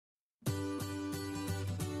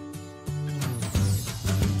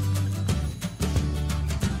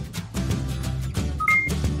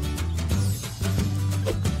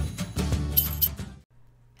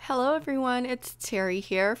Hello everyone, it's Terry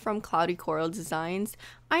here from Cloudy Coral Designs.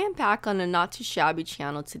 I am back on the Not Too Shabby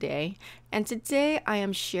channel today, and today I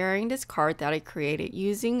am sharing this card that I created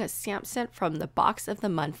using a stamp set from the Box of the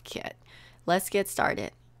Month kit. Let's get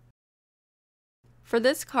started. For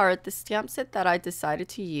this card, the stamp set that I decided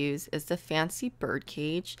to use is the Fancy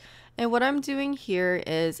Birdcage, and what I'm doing here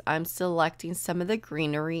is I'm selecting some of the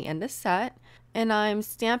greenery in the set, and I'm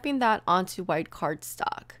stamping that onto white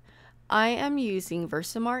cardstock. I am using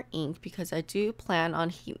Versamark ink because I do plan on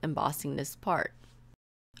heat embossing this part.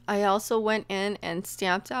 I also went in and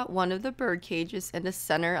stamped out one of the bird cages in the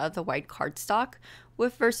center of the white cardstock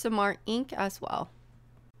with Versamark ink as well.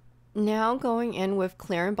 Now going in with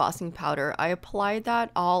clear embossing powder, I applied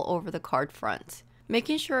that all over the card front,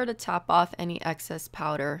 making sure to tap off any excess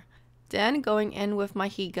powder. Then going in with my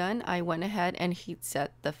heat gun, I went ahead and heat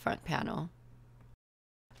set the front panel.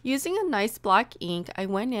 Using a nice black ink, I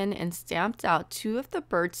went in and stamped out two of the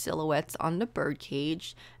bird silhouettes on the bird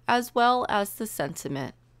cage, as well as the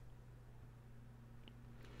sentiment.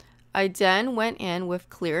 I then went in with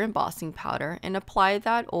clear embossing powder and applied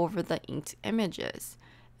that over the inked images,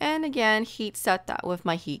 and again heat set that with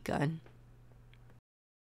my heat gun.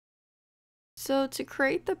 So to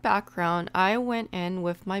create the background, I went in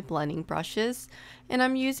with my blending brushes, and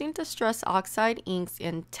I'm using Distress Oxide inks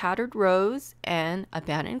in Tattered Rose and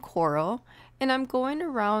Abandoned Coral, and I'm going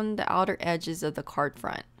around the outer edges of the card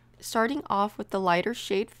front, starting off with the lighter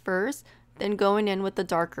shade first, then going in with the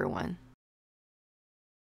darker one.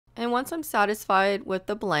 And once I'm satisfied with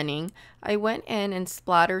the blending, I went in and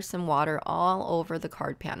splattered some water all over the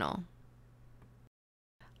card panel.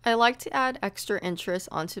 I like to add extra interest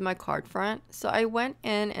onto my card front, so I went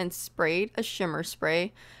in and sprayed a shimmer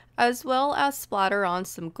spray, as well as splatter on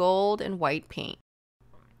some gold and white paint.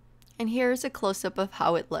 And here's a close-up of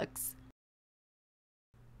how it looks.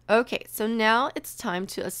 Okay, so now it's time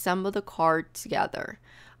to assemble the card together.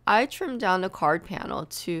 I trimmed down the card panel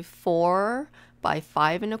to 4 by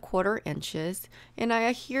 5 1/4 inches, and I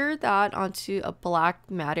adhered that onto a black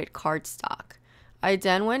matted cardstock. I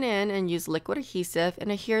then went in and used liquid adhesive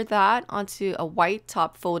and adhered that onto a white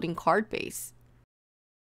top folding card base.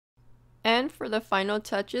 And for the final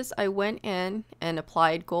touches, I went in and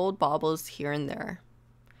applied gold baubles here and there.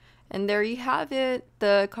 And there you have it.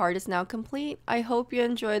 The card is now complete. I hope you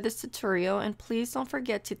enjoyed this tutorial, and please don't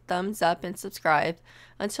forget to thumbs up and subscribe.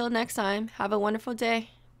 Until next time, have a wonderful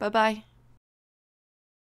day. Bye bye.